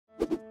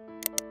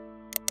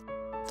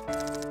আসসালামু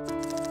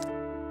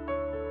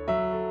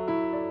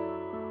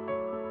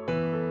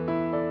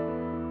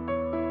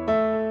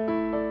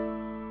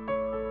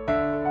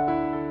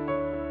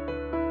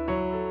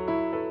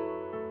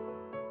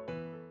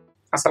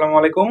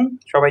আলাইকুম,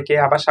 সবাইকে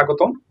আবার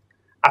স্বাগতম।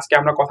 আজকে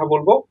আমরা কথা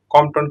বলবো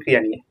কম্পটন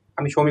ক্রিয়া নিয়ে।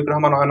 আমি শৌমিক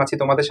রহমান অয়ন আছি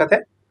তোমাদের সাথে।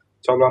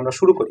 চলো আমরা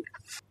শুরু করি।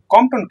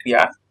 কম্পটন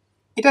ক্রিয়া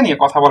এটা নিয়ে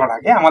কথা বলার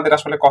আগে আমাদের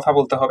আসলে কথা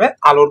বলতে হবে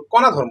আলোর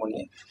কণা ধর্ম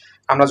নিয়ে।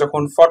 আমরা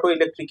যখন ফটো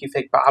ইলেকট্রিক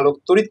ইফেক্ট বা আলোক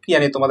তড়িৎ ক্রিয়া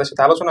নিয়ে তোমাদের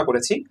সাথে আলোচনা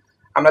করেছি,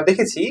 আমরা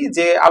দেখেছি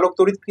যে আলোক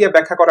তড়িৎ ক্রিয়া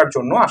ব্যাখ্যা করার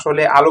জন্য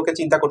আসলে আলোকে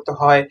চিন্তা করতে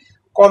হয়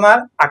কণার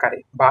আকারে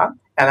বা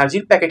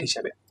এনার্জির প্যাকেট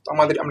হিসেবে। তো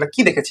আমরা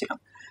কি দেখেছিলাম?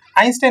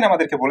 আইনস্টাইন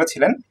আমাদেরকে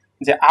বলেছিলেন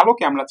যে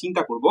আলোকে আমরা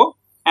চিন্তা করব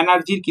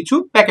এনার্জির কিছু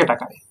প্যাকেট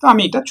আকারে। তো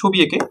আমি এটা ছবি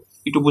এঁকে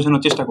একটু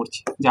বোঝানোর চেষ্টা করছি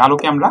যে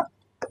আলোকে আমরা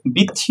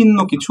বিচ্ছিন্ন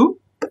কিছু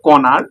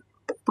কণার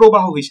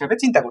প্রবাহ হিসেবে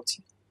চিন্তা করছি,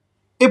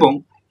 এবং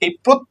এই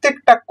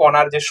প্রত্যেকটা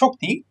কণার যে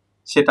শক্তি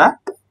সেটা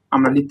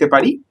আমরা লিখতে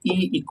পারি E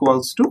 =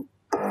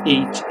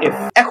 hf।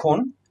 এখন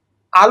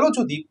আলো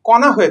যদি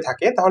কণা হয়ে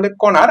থাকে তাহলে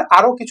কণার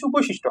আরো কিছু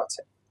বৈশিষ্ট্য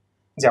আছে,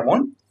 যেমন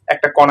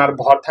একটা কণার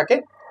ভর থাকে,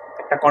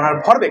 একটা কণার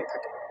ভরবেগ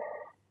থাকে।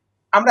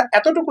 আমরা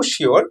এতটুকু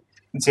শিওর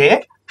যে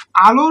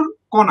আলোর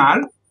কণার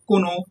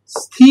কোনো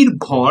স্থির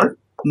ভর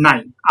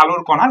নাই,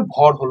 আলোর কণার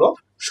ভর হলো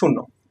শূন্য।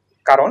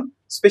 কারণ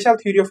স্পেশাল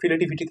থিওরি অফ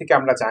রিলেটিভিটি থেকে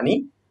আমরা জানি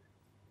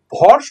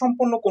ভর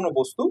সম্পন্ন কোনো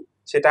বস্তু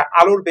সেটা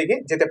আলোর বেগে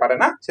যেতে পারে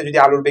না। সে যদি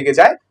আলোর বেগে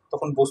যায়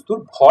তখন বস্তুর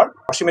ভর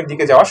অসীমের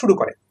দিকে যাওয়া শুরু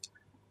করে।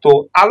 তো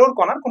আলোর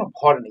কণার কোনো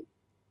ভর নেই।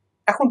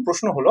 এখন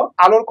প্রশ্ন হলো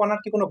আলোর কণার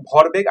কি কোনো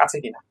ভরবেগ আছে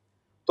কিনা?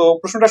 তো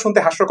প্রশ্নটা শুনতে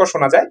হাস্যকর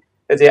শোনা যায়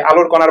যে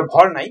আলোর কণার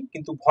ভর নাই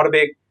কিন্তু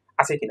ভরবেগ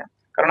আছে কিনা,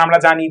 কারণ আমরা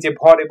জানি যে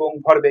ভর এবং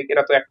ভরবেগ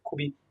এরা তো এক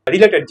খুবই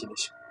রিলেটেড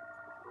জিনিস।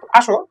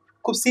 আসো,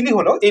 খুব সিলি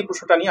হলো এই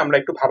প্রশ্নটা নিয়ে আমরা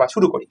একটু ভাবা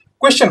শুরু করি।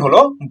 কোয়েশ্চেন হলো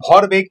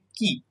ভরবেগ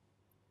কি?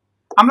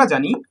 আমরা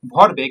জানি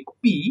ভরবেগ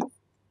পি,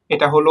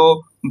 এটা হলো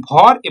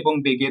ভর এবং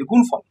বেগের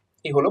গুণফল,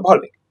 এই হলো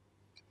ভরবেগ।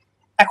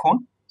 এখন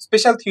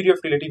স্পেশাল থিওরি অফ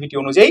রিলেটিভিটি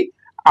অনুযায়ী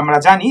আমরা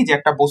জানি যে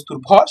একটা বস্তুর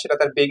ভর সেটা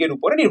তার বেগের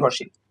উপরে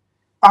নির্ভরশীল।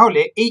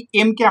 তাহলে এই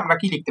এম কে আমরা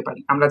কি লিখতে পারি?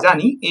 আমরা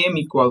জানি m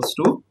 =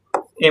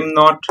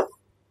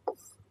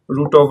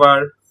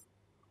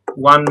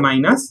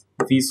 m0√1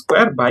 -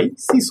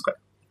 v²/c²।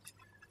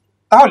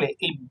 তাহলে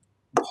এই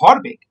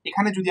ভরবেগ,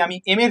 এখানে যদি আমি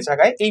m এর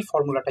জায়গায় এই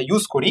ফর্মুলাটা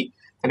ইউজ করি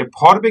তাহলে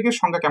ভরবেগের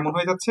সংজ্ঞা কেমন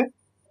হয়ে যাচ্ছে?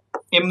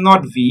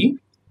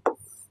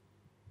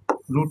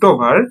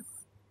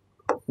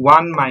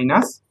 m0v√1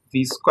 -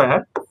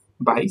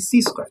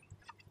 v²/c²।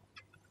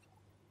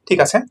 ঠিক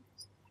আছে।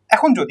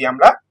 এখন যদি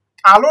আমরা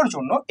আলোর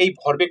জন্য এই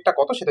ভরবেগটা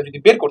কত সেটা যদি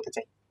বের করতে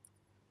চাই,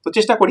 তো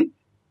চেষ্টা করি।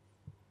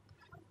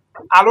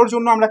 আলোর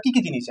জন্য আমরা কি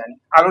কি জিনিস জানি?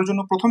 আলোর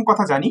জন্য প্রথম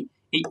কথা জানি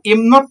এই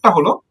m0টা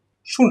হলো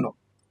শূন্য।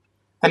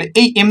 তাহলে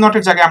এই m0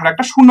 এর জায়গায় আমরা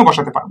একটা শূন্য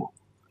বসাতে পারবো।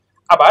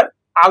 আবার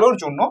আলোর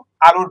জন্য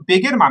আলোর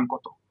বেগের মান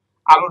কত?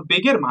 আলোর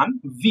বেগের মান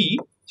v,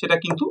 সেটা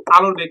কিন্তু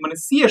আলোর বেগ মানে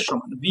c এর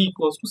সমান, v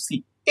 = c।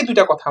 এই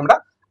দুইটা কথা আমরা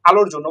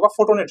আলোর জন্য বা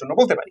ফোটনের জন্য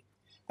বলতে পারি।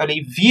 তাহলে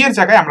এই v এর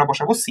জায়গায় আমরা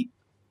বসাবো c।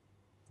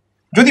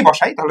 যদি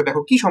বসাই তাহলে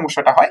দেখো কি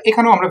সমস্যাটা হয়।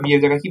 এখানেও আমরা v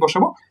এর জায়গায় কি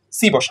বসাবো? c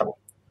বসাবো।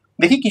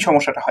 দেখি কি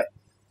সমস্যাটা হয়।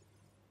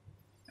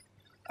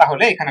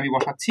 তাহলে এখানে আমি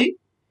বসাচ্ছি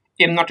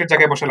m0 এর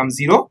জায়গায় বসালাম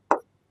 0,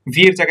 v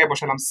এর জায়গায়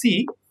বসালাম c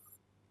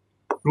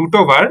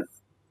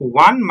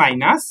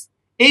 √1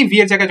 - এই v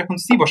এর জায়গায় যখন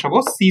c বসাবো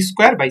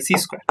c²/c²।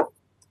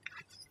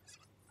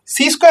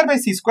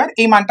 c²/c²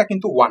 এই মানটা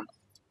কিন্তু 1,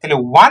 তাহলে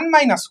 1 -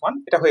 1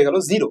 এটা হয়ে গেল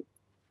 0।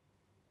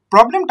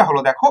 প্রবলেমটা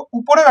হলো দেখো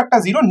উপরেও একটা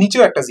 0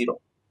 নিচেও একটা 0,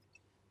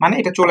 মানে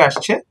এটা চলে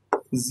আসছে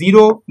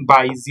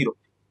 0/0।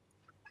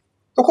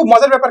 তো খুব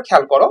মজার ব্যাপার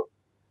খেয়াল করো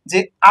যে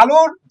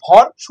আলোর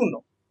ভর শূন্য,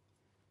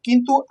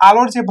 কিন্তু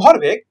আলোর যে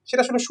ভরবেগ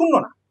সেটা আসলে শূন্য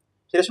না,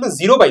 সেটা আসলে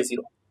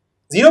 0/0।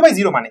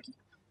 0/0 মানে কি?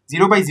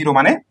 0/0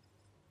 মানে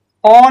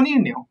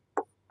অনির্ণেয়।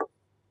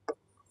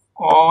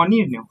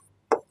 অনির্ণেয়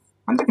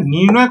মানে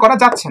নির্ণয় করা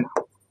যাচ্ছে না।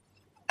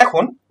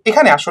 এখন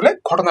এখানে আসলে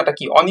ঘটনাটা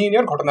কি,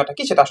 অনির্ণয়ের ঘটনাটা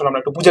কি সেটা আসলে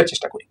আমরা একটু বোঝার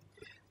চেষ্টা করি।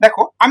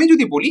 দেখো আমি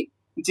যদি বলি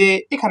যে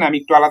এখানে আমি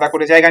একটু আলাদা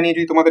করে জায়গা নিয়ে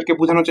যদি তোমাদেরকে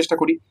বোঝানোর চেষ্টা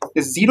করি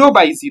যে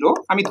 0/0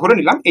 আমি ধরে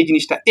নিলাম এই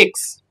জিনিসটা x,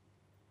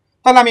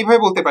 তাহলে আমি এভাবে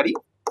বলতে পারি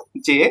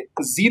যে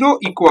 0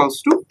 =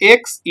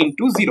 x ×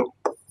 0।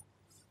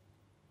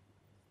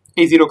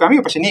 এই 0কে আমি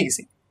ওপাশে নিয়ে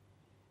গেছি।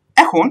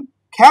 এখন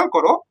খেয়াল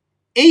করো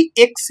এই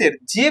x এর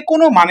যে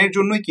কোনো মানের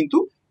জন্যই কিন্তু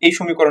এই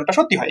সমীকরণটা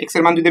সত্যি হয়। x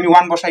এর মান যদি আমি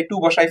 1 বসাই, 2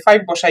 বসাই,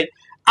 5 বসাই,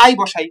 i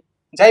বসাই,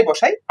 যাই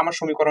বসাই, আমার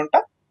সমীকরণটা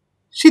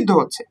সিদ্ধ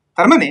হচ্ছে।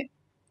 তার মানে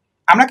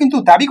আমরা কিন্তু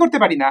দাবি করতে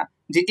পারি না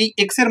যে এই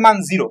x এর মান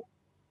 0,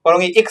 বরং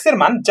এই x এর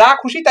মান যা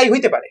খুশি তাই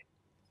হইতে পারে।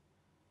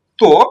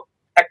 তো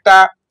একটা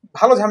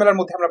ভালো ঝামেলার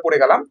মধ্যে আমরা পড়ে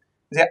গেলাম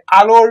যে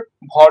আলোর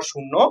ভর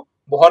শূন্য,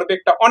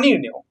 ভরবেগটা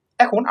অনির্ণেয়।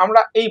 এখন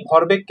আমরা এই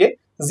ভরবেগকে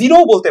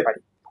 0ও বলতে পারি।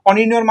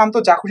 অনির্ণয়ের মান তো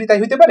যা খুশি তাই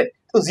হইতে পারে,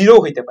 তো 0ও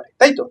হইতে পারে,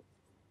 তাই তো?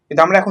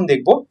 কিন্তু আমরা এখন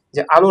দেখব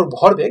যে আলোর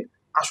ভরবেগ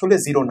আসলে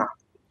 0 না।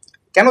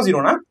 কেন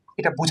 0 না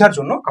এটা বোঝার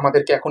জন্য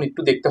আমাদেরকে এখন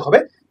একটু দেখতে হবে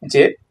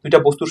যে দুইটা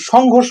বস্তুর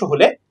সংঘর্ষ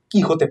হলে কি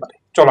হতে পারে।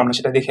 চলো আমরা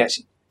সেটা দেখে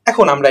আসি।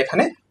 এখন আমরা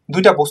এখানে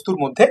দুইটা বস্তুর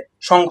মধ্যে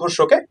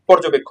সংঘর্ষকে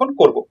পর্যবেক্ষণ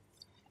করব।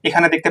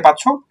 এখানে দেখতে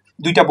পাচ্ছ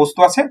দুইটা বস্তু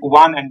আছে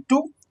 1 and 2।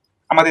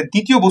 আমাদের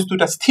দ্বিতীয়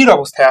বস্তুটা স্থির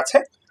অবস্থায় আছে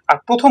আর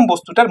প্রথম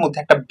বস্তুটার মধ্যে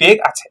একটা বেগ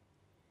আছে,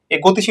 এ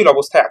গতিশীল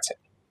অবস্থায় আছে।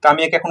 তো আমি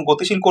একে এখন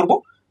গতিশীল করব,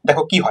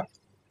 দেখো কি হয়।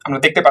 আমরা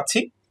দেখতে পাচ্ছি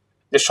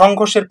যে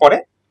সংঘর্ষের পরে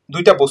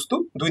দুইটা বস্তু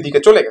দুই দিকে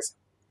চলে গেছে।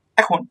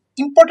 এখন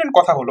ইম্পর্টেন্ট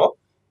কথা হলো,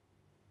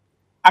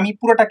 আমি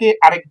পুরোটাকে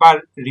আরেকবার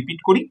রিপিট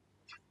করি।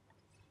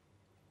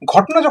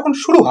 ঘটনা যখন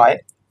শুরু হয়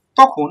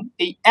তখন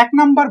এই 1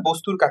 নাম্বার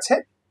বস্তুর কাছে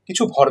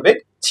কিছু ভরবেগ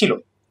ছিল,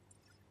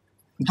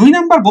 2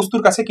 নাম্বার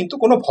বস্তুর কাছে কিন্তু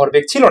কোনো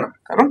ভরবেগ ছিল না,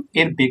 কারণ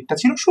এর বেগটা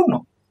ছিল 0।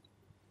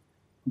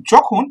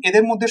 যখন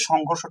এদের মধ্যে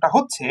সংঘর্ষটা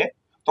হচ্ছে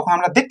তখন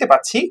আমরা দেখতে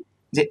পাচ্ছি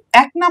যে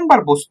 1 নাম্বার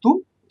বস্তু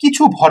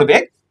কিছু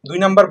ভরবেগ 2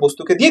 নাম্বার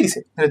বস্তুকে দিয়ে দিছে।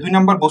 তাহলে 2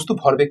 নাম্বার বস্তু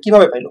ভরবেগ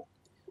কিভাবে পাইলো?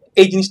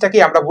 এই জিনিসটাকে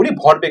আমরা বলি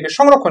ভরবেগের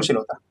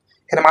সংরক্ষণশীলতা।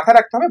 এখানে মাথায়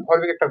রাখতে হবে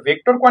ভরবেগ একটা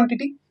ভেক্টর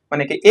কোয়ান্টিটি,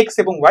 মানে কি এক্স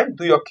এবং ওয়াই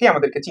দুই অক্ষে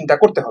আমাদেরকে চিন্তা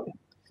করতে হবে।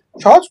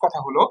 সহজ কথা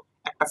হলো,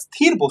 একটা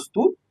স্থির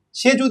বস্তু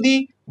সে যদি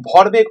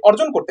ভরবেগ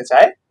অর্জন করতে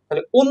চায়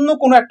তাহলে অন্য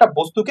কোনো একটা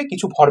বস্তুকে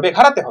কিছু ভরবেগ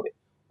হারাতে হবে,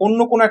 অন্য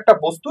কোনো একটা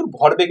বস্তুর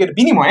ভরবেগের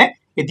বিনিময়ে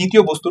এই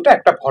দ্বিতীয় বস্তুটা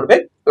একটা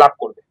ভরবেগ লাভ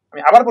করবে।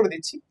 আমি আবার বলে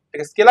দিচ্ছি,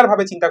 এটাকে স্কেলার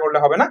ভাবে চিন্তা করলে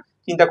হবে না,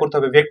 চিন্তা করতে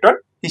হবে ভেক্টর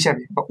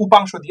হিসাবে বা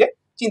উপাংশ দিয়ে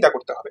চিন্তা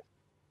করতে হবে।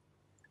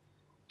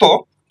 তো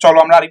চলো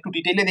আমরা আরেকটু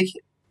ডিটেইলে দেখি।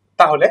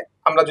 তাহলে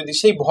আমরা যদি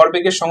সেই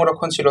ভরবেগের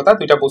সংরক্ষণশীলতা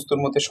দুইটা বস্তুর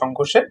মধ্যে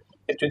সংঘর্ষের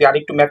যদি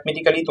আরেকটু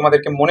ম্যাথমেটিক্যালি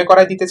তোমাদেরকে মনে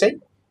করাই দিতে চাই,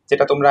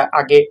 যেটা তোমরা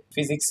আগে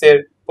ফিজিক্সের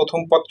প্রথম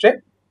পত্রে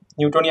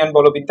নিউটনিয়ান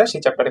বলবিদ্যা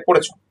সেই চ্যাপ্টারে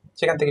পড়েছো,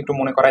 সেখান থেকে একটু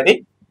মনে করাই দেই।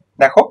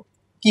 দেখো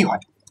কি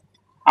হয়।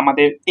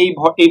 আমাদের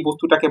এই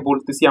বস্তুটাকে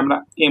বলতেছি আমরা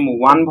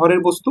m1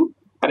 ভরের বস্তু,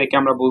 আর একে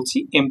আমরা বলছি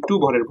m2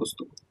 ভরের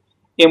বস্তু।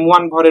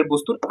 m1 ভরের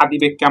বস্তুর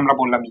আদিবেগকে আমরা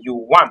বললাম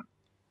u1,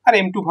 আর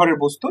m2 ভরের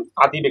বস্তুর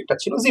আদিবেগটা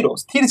ছিল 0,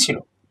 স্থির ছিল।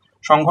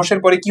 সংঘর্ষের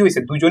পরে কি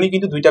হয়েছে, দুজনই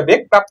কিন্তু দুইটা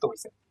বেগ প্রাপ্ত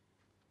হয়েছে।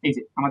 এই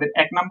যে আমাদের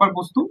 1 নাম্বার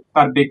বস্তু,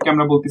 তার বেগকে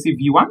আমরা বলতেছি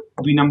v1,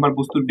 2 নাম্বার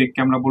বস্তুর বেগকে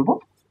আমরা বলবো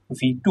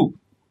v2।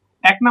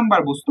 1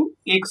 নাম্বার বস্তু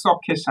x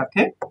অক্ষের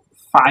সাথে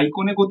ফাই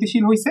কোণে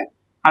গতিশীল হয়েছে,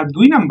 আর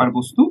 2 নাম্বার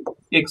বস্তু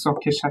x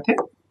অক্ষের সাথে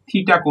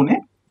থিটা কোণে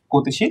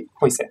গতিশীল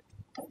হয়েছে।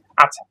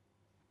 আচ্ছা,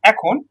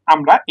 এখন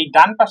আমরা এই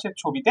ডান পাশের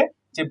ছবিতে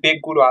যে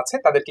বেগগুলো আছে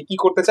তাদেরকে কি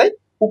করতে চাই,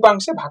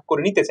 উপাংশে ভাগ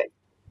করে নিতে চাই।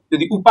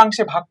 যদি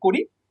উপাংশে ভাগ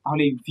করি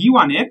তাহলে এই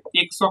v1 এর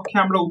x অক্ষে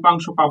আমরা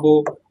উপাংশ পাবো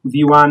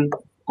v1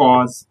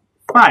 cos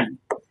phi,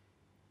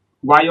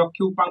 y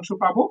অক্ষে উপাংশ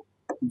পাবো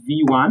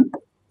v1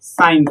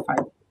 sin phi।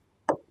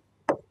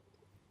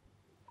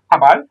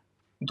 আবার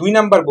 2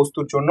 নাম্বার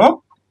বস্তুর জন্য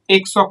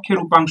x অক্ষের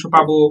উপাংশ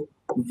পাবো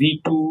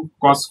v2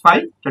 cos phi,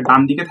 এটা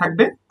ডান দিকে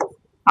থাকবে,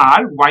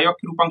 আর y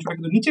অক্ষের উপাংশটা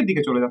কিন্তু নিচের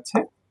দিকে চলে যাচ্ছে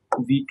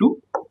v2,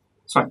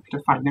 সরি এটা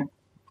phi না।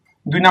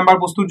 2 নাম্বার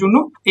বস্তুর জন্য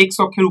x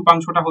অক্ষের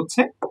উপাংশটা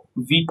হচ্ছে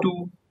v2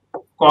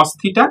 cos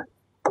theta,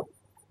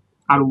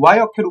 আর y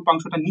অক্ষের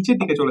উপাংশটা নিচের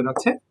দিকে চলে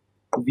যাচ্ছে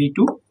v2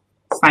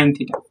 sin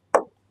theta।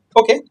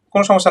 ওকে,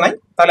 কোনো সমস্যা নাই।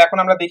 তাহলে এখন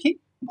আমরা দেখি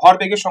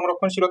ভরবেগের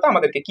সংরক্ষণশীলতা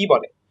আমাদেরকে কি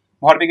বলে।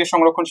 ভরবেগের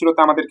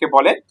সংরক্ষণশীলতা আমাদেরকে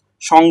বলে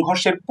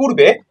সংঘর্ষের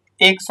পূর্বে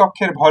x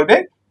অক্ষের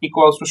ভরবেগ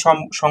ইকুয়ালস টু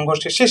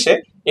সংঘর্ষের শেষে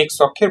x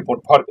অক্ষের মোট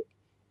ভরবেগ।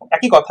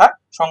 একই কথা,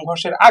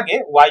 সংঘর্ষের আগে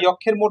y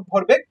অক্ষের মোট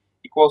ভরবেগ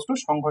ইকুয়ালস টু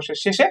সংঘর্ষের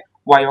শেষে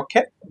y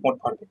অক্ষের মোট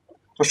ভরবেগ।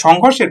 তো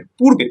সংঘর্ষের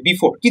পূর্বে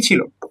বিফোর কি ছিল,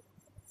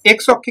 x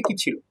অক্ষে কি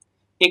ছিল,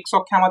 x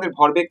অক্ষে আমাদের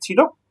ভরবেগ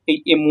ছিল এই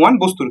m1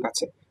 বস্তুর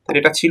কাছে, তাহলে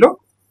এটা ছিল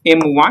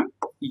m1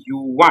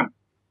 u1।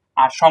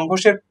 আর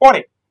সংঘর্ষের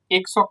পরে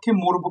x অক্ষে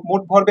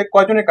মোট ভরবেগ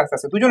কয়জনের কাছে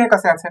আছে, দুজনের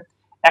কাছে আছে।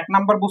 1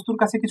 নাম্বার বস্তুর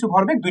কাছে কিছু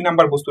ভরবেগ, 2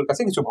 নাম্বার বস্তুর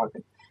কাছে কিছু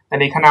ভরবেগ।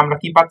 তাহলে এখানে আমরা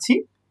কি পাচ্ছি,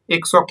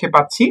 x অক্ষে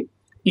পাচ্ছি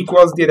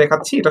ইকুয়ালস দিয়ে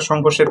দেখাচ্ছি, এটা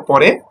সংঘর্ষের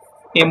পরে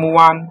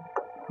m1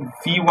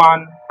 v1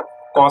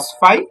 cos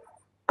phi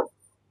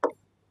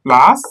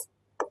plus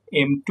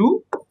m2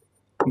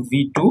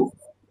 v2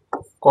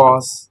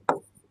 cos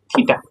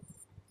theta।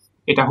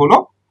 এটা হলো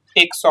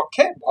x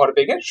অক্ষে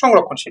ভরবেগের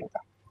সংরক্ষণশীলতা।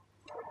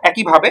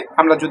 একইভাবে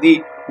আমরা যদি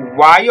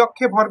y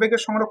অক্ষে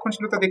ভরবেগের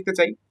সংরক্ষণশীলতা দেখতে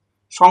চাই,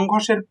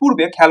 সংঘর্ষের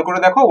পূর্বে খেয়াল করে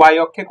দেখো y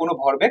অক্ষে কোনো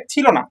ভরবেগ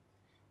ছিল না,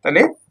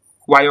 তাহলে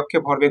y অক্ষে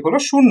ভরবেগ হলো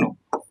 0।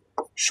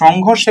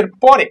 সংঘর্ষের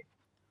পরে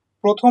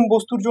প্রথম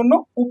বস্তুর জন্য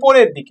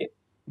উপরের দিকে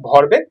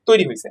ভরবেগ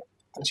তৈরি হয়েছে,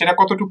 সেটা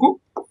কতটুকু,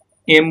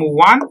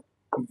 m1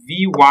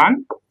 v1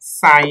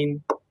 sin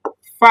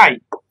phi।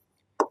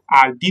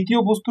 আর দ্বিতীয়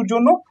বস্তুর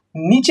জন্য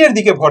নিচের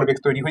দিকে ভরবেগ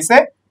তৈরি হয়েছে,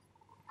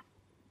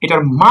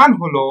 এটার মান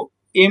হলো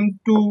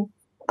m2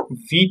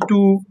 v2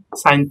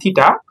 sin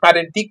theta, আর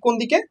এর দিক কোন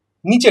দিকে,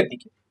 নিচের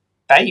দিকে,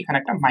 তাই এখানে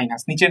একটা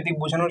মাইনাস, নিচের দিক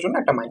বোঝানোর জন্য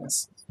একটা মাইনাস।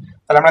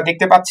 তাহলে আমরা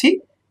দেখতে পাচ্ছি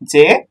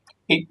যে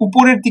এই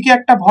উপরের দিকে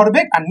একটা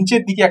ভরবেগ আর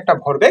নিচের দিকে একটা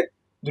ভরবেগ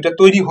দুটা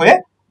তৈরি হয়ে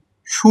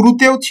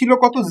শুরুতেও ছিল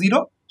কত 0,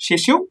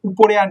 শেষেও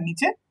উপরে আর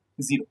নিচে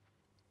 0।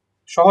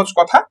 সহজ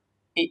কথা,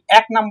 এই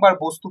 1 নাম্বার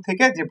বস্তু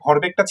থেকে যে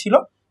ভরবেগটা ছিল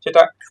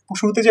সেটা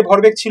শুরুতে যে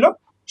ভরবেগ ছিল,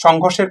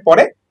 সংঘর্ষের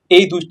পরে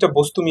এই দুইটা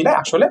বস্তু মিলে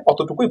আসলে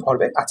অতটুকুই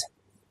ভরবেগ আছে।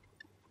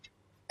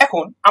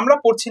 এখন আমরা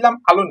পড়ছিলাম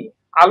আলো নিয়ে,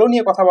 আলো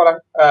নিয়ে কথা বলা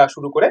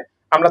শুরু করে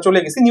আমরা চলে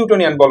গেছি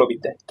নিউটনিয়ান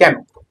বলবিদ্যায়। কেন,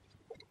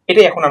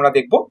 এটাই এখন আমরা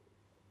দেখব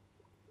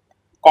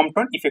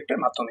কম্পটন ইফেক্টের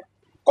মাধ্যমে।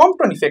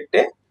 কম্পটন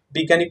ইফেক্টে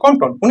বিজ্ঞানী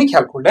কম্পটন উনি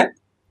খেয়াল করলেন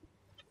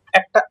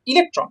একটা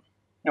ইলেকট্রন,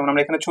 যেমন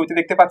আমরা এখানে ছবিতে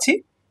দেখতে পাচ্ছি,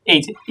 এই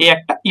যে এই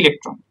একটা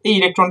ইলেকট্রন, এই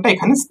ইলেকট্রনটা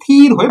এখানে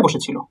স্থির হয়ে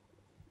বসেছিল।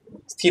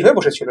 স্থির হয়ে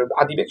বসেছিল,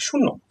 আদিবেগ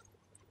শূন্য।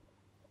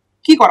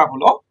 কি করা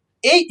হলো,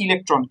 এই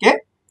ইলেকট্রনকে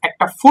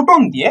একটা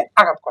ফোটন দিয়ে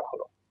আঘাত করা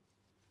হলো।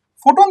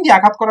 ফোটন দিয়ে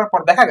আঘাত করার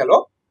পর দেখা গেল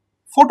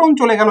ফোটন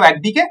চলে গেল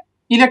একদিকে,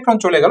 ইলেকট্রন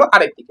চলে গেল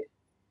আরেক দিকে,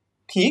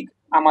 ঠিক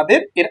আমাদের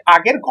এর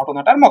আগের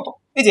ঘটনাটার মতো।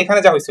 এই যে এখানে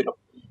যা হয়েছিল,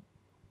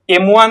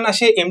 M1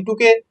 আসে M2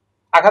 কে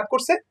আঘাত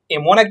করছে,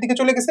 M1 একদিকে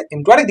চলে গেছে,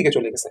 M2 আরেক দিকে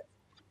চলে গেছে।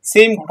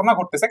 সেম ঘটনা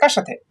ঘটতেছে কার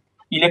সাথে,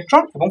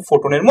 ইলেকট্রন এবং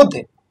ফোটনের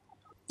মধ্যে।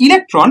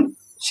 ইলেকট্রন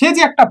সে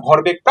যে একটা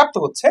ভরবেগ প্রাপ্ত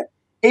হচ্ছে,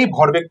 এই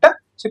ভরবেগটা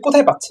সে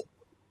কোথায় পাচ্ছে,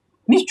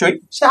 নিশ্চয়ই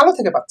সে আলো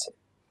থেকে পাচ্ছে,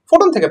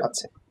 ফোটন থেকে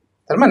পাচ্ছে।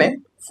 তার মানে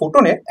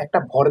ফোটনের একটা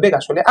ভরবেগ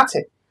আসলে আছে।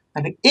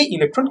 তাহলে এই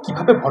ইলেকট্রন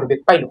কিভাবে ভরবেগ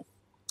পাইল,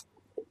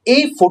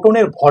 এই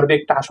ফোটনের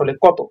ভরবেগটা আসলে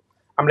কত,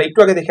 আমরা একটু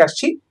আগে দেখে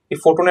আসছি। এই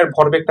ফোটনের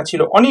ভরবেগটা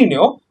ছিল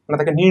অনির্ণেয়, মানে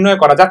তাকে নির্ণয়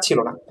করা যাচ্ছিল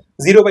না,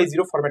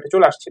 0/0 ফরম্যাটে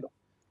চলে আসছিল।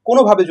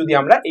 কোনোভাবে যদি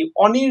আমরা এই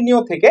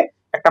অনির্ণেয় থেকে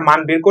একটা মান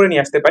বের করে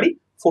নিয়ে আসতে পারি,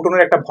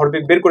 ফোটনের একটা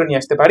ভরবেগ বের করে নিয়ে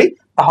আসতে পারি,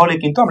 তাহলে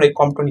কিন্তু আমরা এই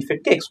কম্পটন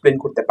ইফেক্টকে এক্সপ্লেন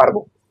করতে পারবো।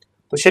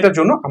 তো সেটার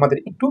জন্য আমাদের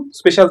একটু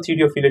স্পেশাল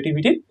থিওরি অফ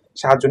রিলেটিভিটির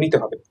সাহায্য নিতে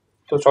হবে।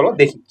 তো চলো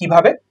দেখি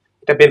কিভাবে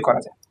এটা বের করা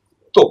যায়।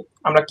 তো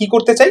আমরা কি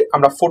করতে চাই,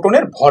 আমরা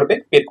ফোটনের ভরবেগ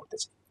বের করতে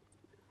চাই।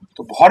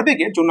 তো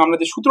ভরবেগের জন্য আমরা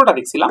যে সূত্রটা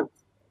দেখছিলাম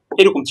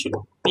এরকম ছিল,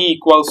 P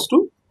 =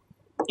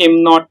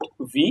 m0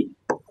 v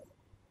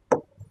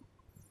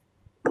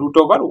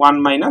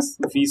 √1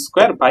 -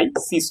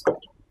 v²/c²।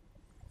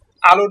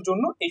 আলোর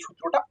জন্য এই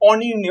সূত্রটা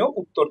অনির্ণেয়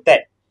উত্তর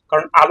দেয়,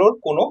 কারণ আলোর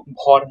কোনো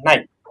ভর নাই।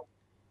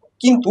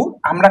 কিন্তু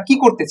আমরা কি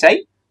করতে চাই,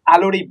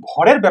 আলোর এই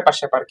ভরের ব্যাপার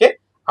স্যাপারকে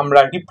আমরা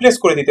রিপ্লেস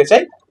করে দিতে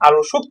চাই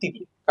আলোর শক্তি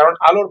দিয়ে। কারণ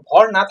আলোর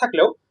ভর না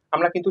থাকলেও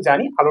আমরা কিন্তু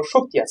জানি আলোর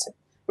শক্তি আছে,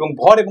 এবং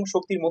ভর এবং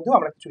শক্তির মধ্যেও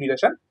আমরা কিছু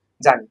রিলেশন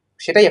জানি।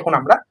 সেটাই এখন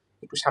আমরা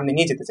একটু সামনে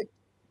নিয়ে যেতে চাই।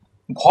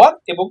 ভর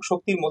এবং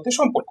শক্তির মধ্যে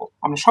সম্পর্ক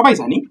আমরা সবাই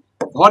জানি,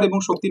 ভর এবং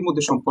শক্তির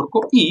মধ্যে সম্পর্ক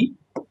E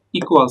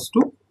 =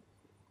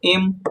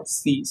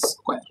 mc²।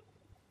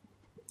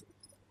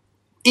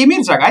 m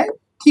এর জায়গায়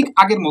ঠিক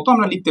আগের মতো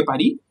আমরা লিখতে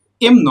পারি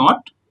m0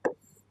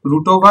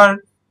 √1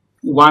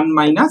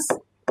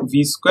 -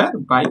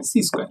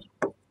 v²/c²।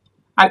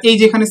 আর এই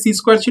যেখানে c²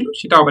 ছিল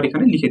সেটা আবার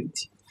এখানে লিখে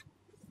দিচ্ছি,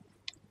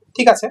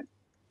 ঠিক আছে।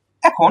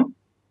 এখন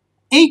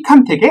এইখান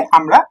থেকে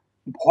আমরা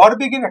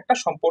ভরবেগের একটা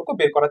সম্পর্ক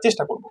বের করার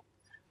চেষ্টা করব।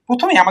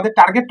 প্রথমে আমাদের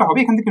টার্গেটটা হবে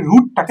এখান থেকে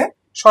রুটটাকে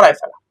সরায়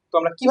ফেলা। তো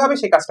আমরা কিভাবে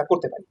সেই কাজটা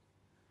করতে পারি,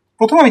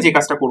 প্রথমে আমি যে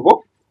কাজটা করব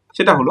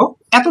সেটা হলো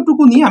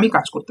এতটুকু নিয়ে আমি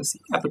কাজ করতেছি,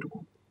 এতটুকু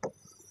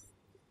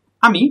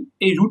আমি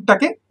এই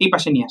রুটটাকে এই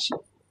পাশে নিয়ে আসি,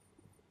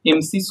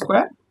 mc²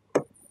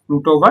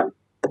 √1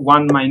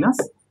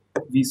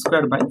 - v²/c²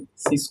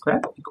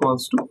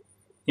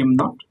 =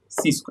 m0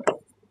 c²।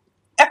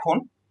 এখন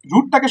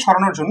রুটটাকে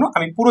সরানোর জন্য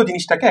আমি পুরো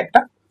জিনিসটাকে একটা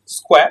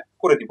স্কোয়ার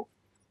করে দিব।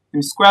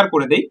 আমি স্কোয়ার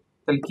করে দেই,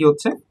 তাহলে কি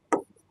হচ্ছে,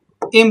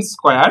 m²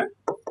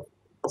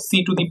 c⁴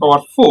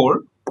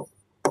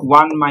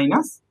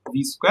 1 -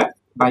 v²/c²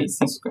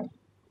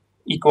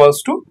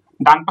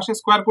 = ডান পাশে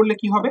স্কোয়ার করলে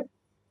কি হবে,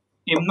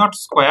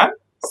 m0²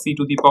 c⁴।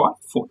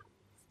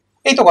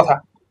 এই তো কথা।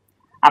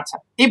 আচ্ছা,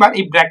 এবার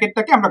এই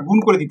ব্র্যাকেটটাকে আমরা গুণ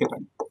করে দিতে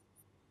পারি,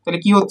 তাহলে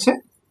কি হচ্ছে,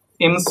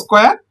 m²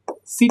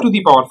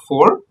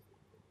 c⁴,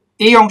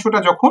 এই অংশটা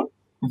যখন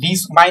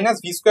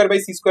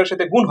v²/c²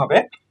 সাথে গুণ হবে,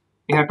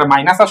 এখানে একটা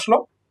মাইনাস আসলো,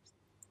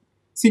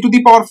 c⁴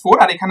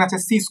 আর এখানে আছে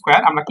c²,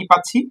 আমরা কি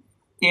পাচ্ছি,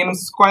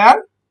 m²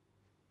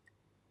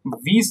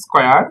 v²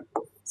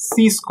 c²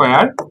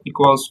 =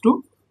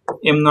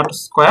 m0²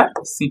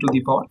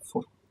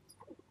 c⁴।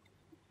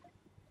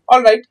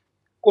 Alright,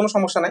 কোনো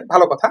সমস্যা নাই,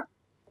 ভালো কথা।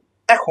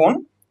 এখন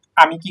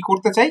আমি কি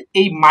করতে চাই,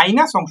 এই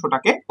মাইনাস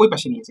অংশটাকে ওই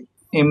পাশে নিয়ে যাই,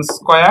 m²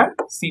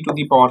 c⁴ =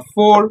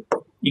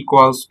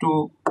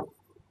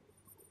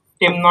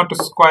 m0²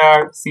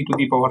 c⁴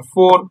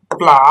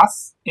 plus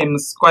m²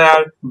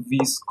 v²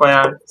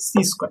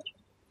 c²।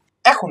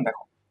 এখন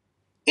দেখো,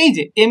 এই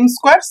যে m²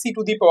 c⁴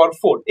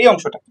 এই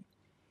অংশটা,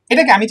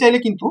 এটাকে আমি চাইলে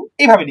কিন্তু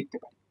এইভাবে লিখতে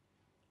পারি,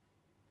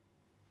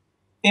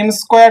 m²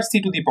 c⁴,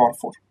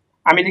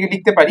 আমি এটাকে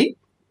লিখতে পারি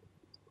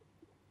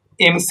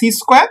mc²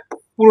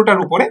 পুরোটার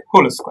উপরে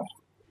হোল স্কোয়ার,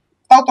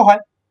 তাও তো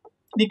হয়,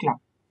 লিখলাম।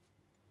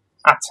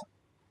 আচ্ছা,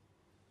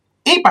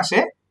 এই পাশে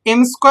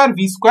m²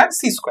 v²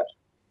 c²,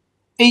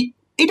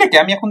 এইটাকে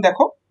আমি এখন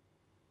দেখো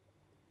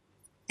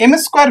m²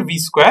 v²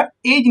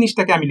 এই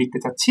জিনিসটাকে আমি লিখতে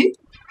চাচ্ছি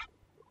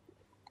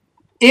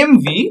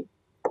mv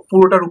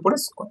পুরোটার উপরে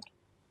স্কোয়ার।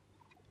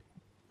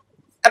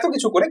 এত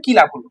কিছু করে কি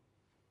লাভ হলো,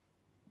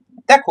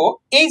 দেখো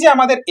এই যে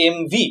আমাদের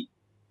mv,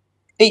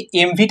 এই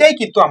mvটাই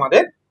কিন্তু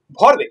আমাদের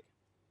ভরবেগ,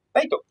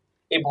 তাই তো।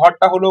 এই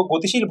ভরটা হলো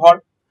গতিশীল ভর,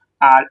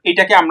 আর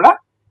এটাকে আমরা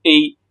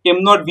এই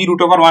m0 v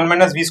 √1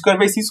 -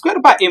 v²/c²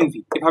 বা mv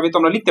এভাবে তো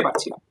আমরা লিখতে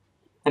পারছি।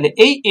 তাহলে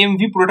এই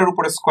mv পুরোটার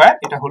উপরে স্কোয়ার,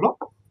 এটা হলো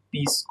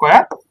p²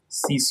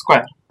 c²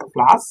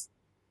 plus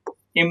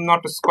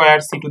m0²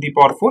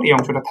 c⁴, এই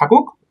অংশটা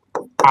থাকুক,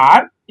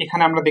 আর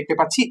এখানে আমরা দেখতে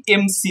পাচ্ছি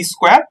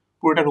mc²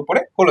 পুরোটার উপরে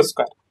হোল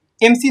স্কোয়ার।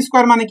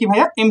 mc² মানে কি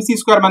ভাইয়া, mc²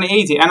 মানে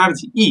এই যে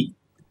এনার্জি E,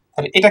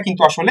 তাহলে এটা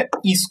কিন্তু আসলে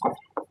E²।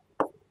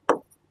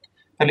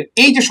 তাহলে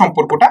এই যে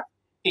সম্পর্কটা,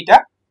 এটা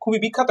খুবই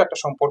বিখ্যাত একটা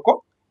সম্পর্ক,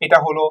 এটা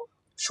হলো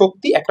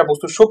শক্তি, একটা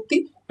বস্তুর শক্তি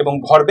এবং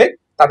ভরবেগ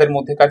তাদের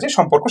মধ্যেকার যে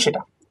সম্পর্ক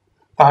সেটা।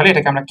 তাহলে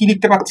এটাকে আমরা কি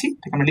লিখতে পাচ্ছি?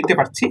 এটাকে আমরা লিখতে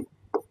পাচ্ছি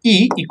E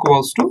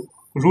equals to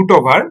root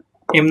over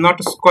am not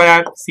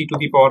square C to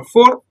the power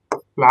 4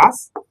 plus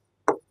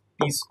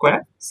P square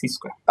C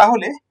square.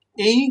 তাহলে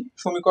এই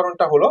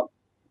সমীকরণটা হলো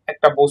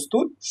একটা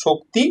বস্তুর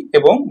শক্তি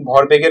এবং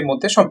ভরবেগের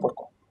মধ্যে সম্পর্ক।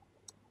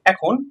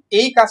 এখন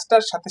এই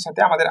কাজটার সাথে সাথে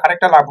আমাদের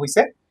আরেকটা লাভ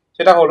হয়েছে,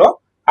 সেটা হলো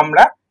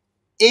আমরা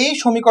এই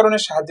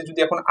সমীকরণের সাহায্যে যদি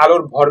এখন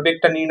আলোর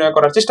ভরবেগটা নির্ণয়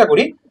করার চেষ্টা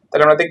করি,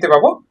 তাহলে আমরা দেখতে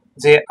পাবো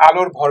যে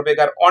আলোর ভরবেগ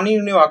আর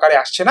অনির্ণীয় আকারে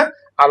আসছে না,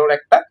 আলোর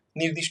একটা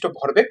নির্দিষ্ট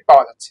ভরবেগ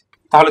পাওয়া যাচ্ছে।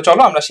 তাহলে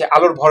চলো আমরা সেই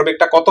আলোর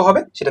ভরবেগটা কত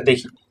হবে সেটা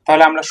দেখি।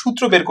 তাহলে আমরা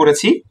সূত্র বের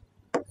করেছি,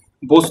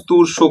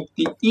 বস্তুর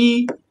শক্তি E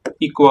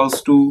equals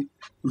to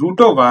root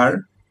over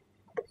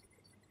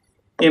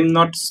am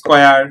not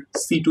square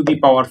C to the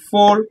power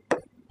 4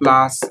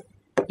 plus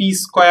P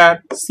square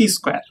C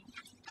square.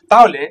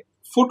 তাহলে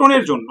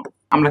ফোটনের জন্য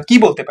আমরা কি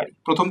বলতে পারি?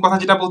 প্রথম কথা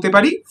যেটা বলতে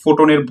পারি,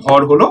 ফোটনের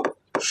ভর হলো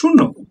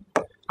 0,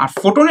 আর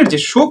ফোটনের যে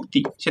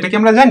শক্তি সেটা কি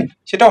আমরা জানি?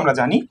 সেটাও আমরা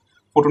জানি,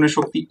 ফোটনের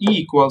শক্তি E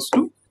ইকুয়ালস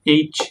টু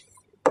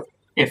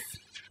HF।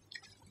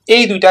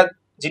 এই দুইটা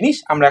জিনিস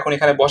আমরা এখন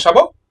এখানে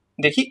বসাবো,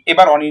 দেখি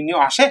এবার অনির্ণীয়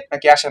আসে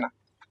নাকি আসে না।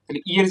 তাহলে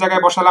E এর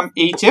জায়গায় বসালাম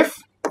HF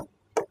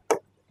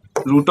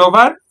root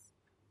over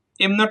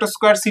am not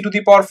square C to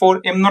the power 4,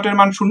 am not এর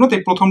মান 0,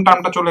 তাই প্রথম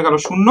টার্মটা চলে গেল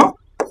 0,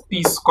 পি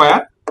স্কোয়ার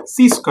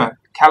সি স্কোয়ার।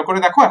 খেয়াল করে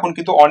দেখো এখন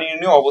কিন্তু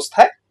অনির্ণীয়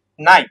অবস্থায়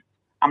নাই,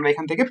 আমরা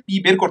এখান থেকে পি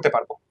বের করতে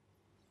পারবো।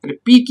 তাহলে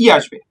পি কি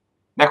আসবে?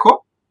 দেখো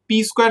পি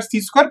স্কোয়ার সি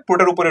স্কোয়ার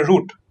পুরোটার উপরে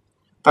রুট,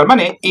 তার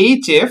মানে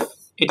HF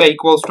এটা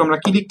ইকুয়ালস টু আমরা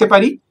কি লিখতে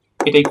পারি?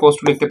 এটা ইকুয়ালস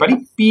টু লিখতে পারি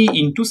পি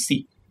ইন্টু সি,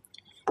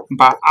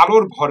 বা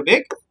আলোর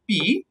ভরবেগ পি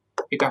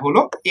এটা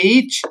হলো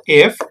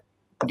HF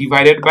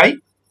divided by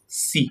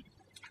C.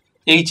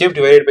 HF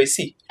divided by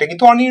C, এটা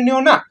কিন্তু অনির্ণীয়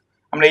না।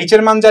 আমরা H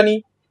এর মান জানি,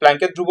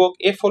 প্ল্যাঙ্কের ধ্রুবক,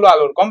 F হলো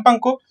আলোর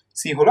কম্পাঙ্ক,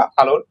 সি হলো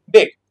আলোর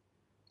বেগ।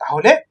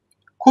 তাহলে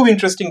খুব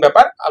ইন্টারেস্টিং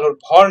ব্যাপার, আলোর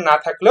ভর না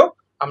থাকলেও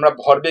আমরা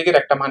ভরবেগের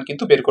একটা মান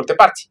কিন্তু বের করতে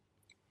পারছি।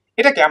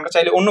 এটাকে আমরা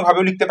চাইলে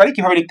অন্যভাবেও লিখতে পারি।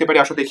 কিভাবে লিখতে পারি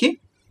আসো দেখি।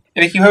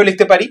 এটা কিভাবে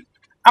লিখতে পারি?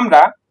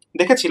 আমরা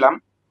দেখেছিলাম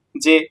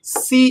যে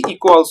C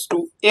equals to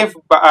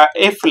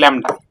F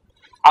lambda,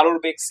 আলোর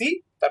বেগ সি,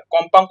 তার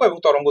কম্পাঙ্ক এবং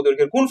তরঙ্গ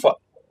দৈর্ঘ্যের গুণফল।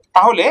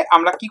 তাহলে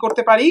আমরা কি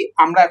করতে পারি?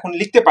 আমরা এখন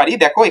লিখতে পারি,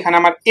 দেখো এখানে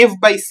আমার এফ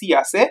বাই সি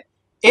আছে,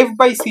 এফ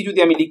বাই সি যদি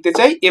আমি লিখতে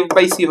চাই, এফ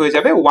বাই সি হয়ে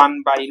যাবে 1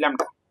 বাই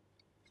ল্যামডা,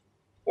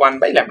 1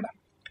 বাই ল্যামডা।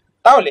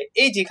 তাহলে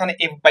এই যে এখানে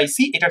এফ বাই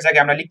সি, এটার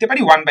জায়গায় আমরা লিখতে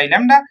পারি 1 বাই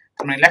ল্যামডা,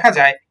 মানে লেখা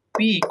যায়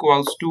P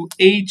equals to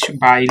H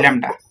by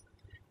lambda,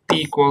 P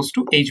equals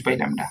to H by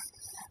lambda.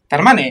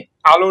 তার মানে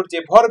আলোর যে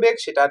ভরবেগ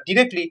সেটা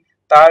ডিরেক্টলি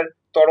তার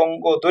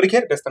তরঙ্গ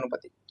দৈর্ঘ্যের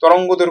ব্যস্তানুপাতিক।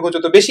 তরঙ্গ দৈর্ঘ্য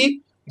যত বেশি,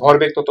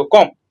 ভরবেগ তত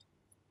কম,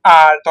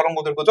 আর তরঙ্গ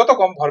দৈর্ঘ্য যত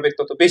কম, ভরবেগ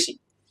তত বেশি।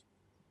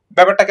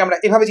 ব্যাপারটাকে আমরা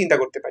এভাবে চিন্তা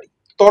করতে পারি,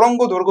 তরঙ্গ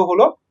দৈর্ঘ্য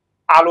হলো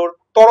আলোর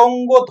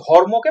তরঙ্গ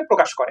ধর্মকে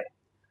প্রকাশ করে।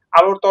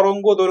 আলোর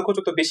তরঙ্গ দৈর্ঘ্য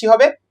যত বেশি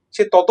হবে,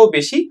 সে তত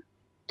বেশি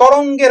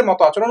তরঙ্গের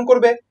মতো আচরণ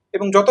করবে,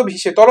 এবং যত বেশি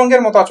সে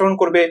তরঙ্গের মতো আচরণ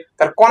করবে,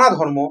 তার কণা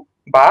ধর্ম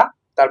বা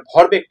তার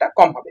ভরবেগটা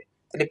কম হবে।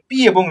 তাহলে পি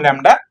এবং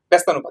ল্যামডা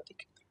ব্যস্তানুপাতিক,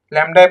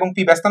 ল্যামডা এবং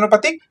পি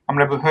ব্যস্তানুপাতিক।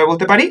 আমরা এভাবে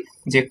বলতে পারি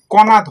যে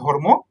কণা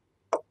ধর্ম,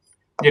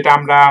 যেটা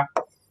আমরা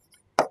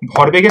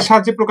ভরবেগের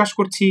সাহায্যে প্রকাশ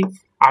করছি,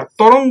 আর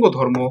তরঙ্গ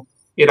ধর্ম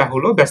এরা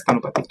হলো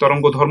ব্যস্তানুপাতিক।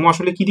 তরঙ্গ ধর্ম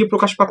আসলে কি দিয়ে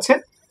প্রকাশ পাচ্ছে?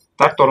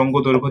 তার তরঙ্গ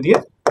দৈর্ঘ্য দিয়ে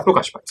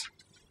প্রকাশ পাচ্ছে।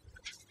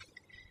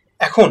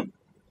 এখন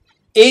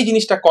এই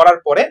জিনিসটা করার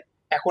পরে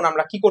এখন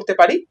আমরা কি করতে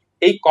পারি?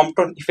 এই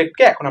কম্পটন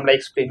ইফেক্টকে এখন আমরা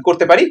এক্সপ্লেইন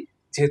করতে পারি,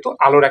 যেহেতু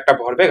আলোর একটা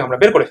ভরবেগ আমরা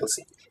বের করে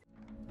ফেলছি।